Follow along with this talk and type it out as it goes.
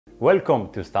Welcome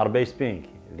to Starbase Ping.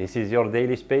 This is your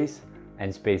daily space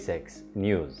and SpaceX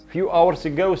news. A few hours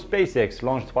ago, SpaceX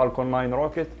launched Falcon 9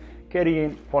 rocket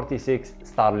carrying 46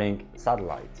 Starlink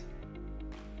satellites.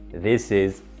 This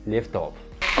is liftoff.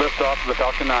 Liftoff of the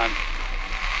Falcon 9.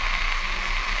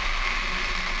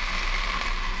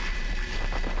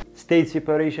 Stage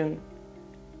separation,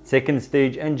 second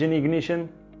stage engine ignition,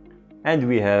 and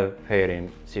we have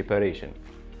fairing separation.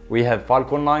 We have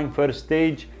Falcon 9 first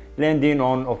stage landing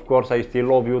on, of course, I Still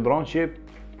Love You drone ship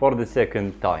for the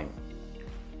second time.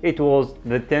 It was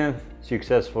the 10th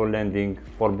successful landing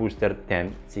for booster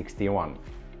 1061.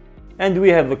 And we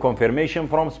have the confirmation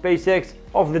from SpaceX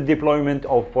of the deployment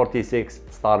of 46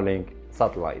 Starlink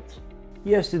satellites.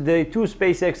 Yesterday, two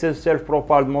SpaceX's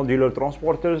self-propelled modular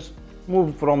transporters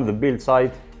moved from the build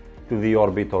site to the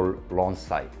orbital launch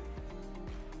site.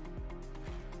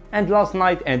 And last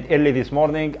night and early this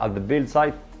morning at the build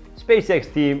site,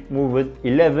 SpaceX team moved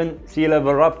 11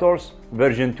 sea-level Raptors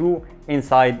version 2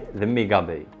 inside the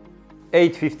MegaBay.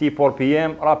 8:54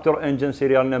 p.m. Raptor engine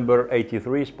serial number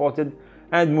 83 spotted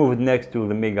and moved next to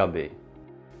the MegaBay.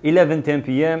 11:10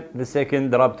 p.m. the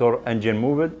second Raptor engine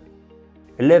moved.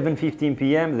 11:15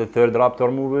 p.m. the third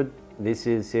Raptor moved. This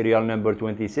is serial number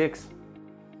 26.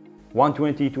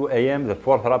 1:22 a.m. the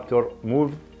fourth Raptor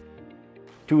moved.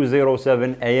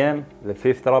 2:07 a.m. the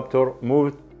fifth Raptor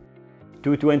moved.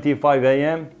 2:25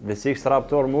 a.m. the sixth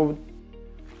Raptor moved.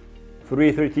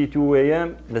 3:32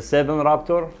 a.m. the seventh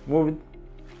Raptor moved.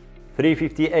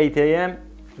 3:58 a.m.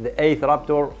 the eighth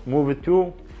Raptor moved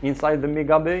too inside the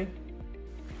MegaBay.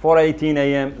 4:18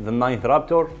 a.m. the ninth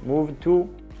Raptor moved too.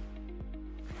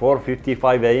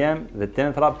 4:55 a.m. the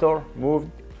 10th Raptor moved.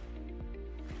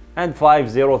 And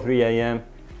 5:03 a.m.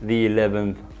 the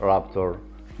 11th Raptor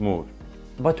moved.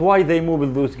 But why they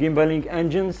moved those gimbaling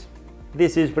engines?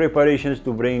 This is preparations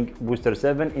to bring Booster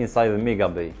 7 inside the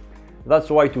MegaBay. That's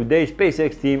why today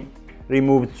SpaceX team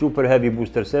removed Super Heavy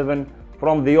Booster 7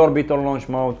 from the orbital launch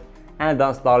mount and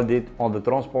installed it on the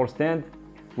transport stand.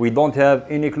 We don't have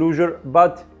any closure,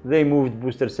 but they moved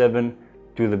Booster 7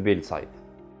 to the build site.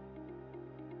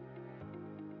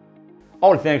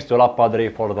 All thanks to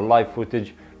LabPadre for the live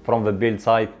footage from the build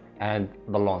site and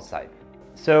the launch site.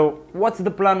 So what's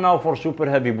the plan now for Super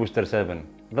Heavy Booster 7?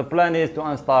 The plan is to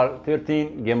install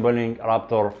 13 gimbaling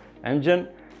Raptor engine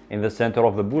in the center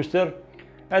of the booster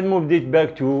and move it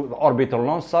back to the orbital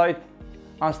launch site,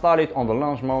 install it on the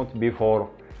launch mount before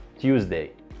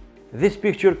Tuesday. This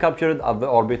picture captured at the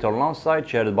orbital launch site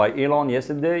shared by Elon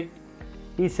yesterday.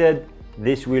 He said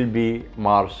this will be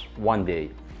Mars one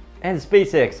day. And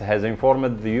SpaceX has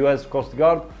informed the US Coast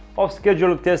Guard of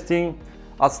scheduled testing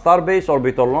at Starbase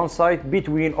orbital launch site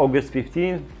between August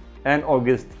 15th and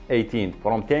August 18th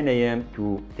from 10 a.m.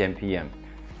 to 10 p.m.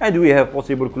 And we have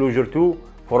possible closure too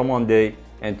for Monday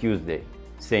and Tuesday,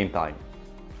 same time.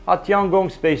 At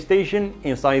Tiangong Space Station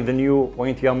inside the new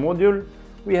Ointian module,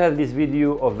 we have this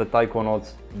video of the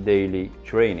Taikonauts daily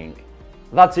training.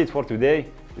 That's it for today.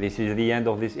 This is the end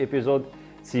of this episode.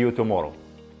 See you tomorrow.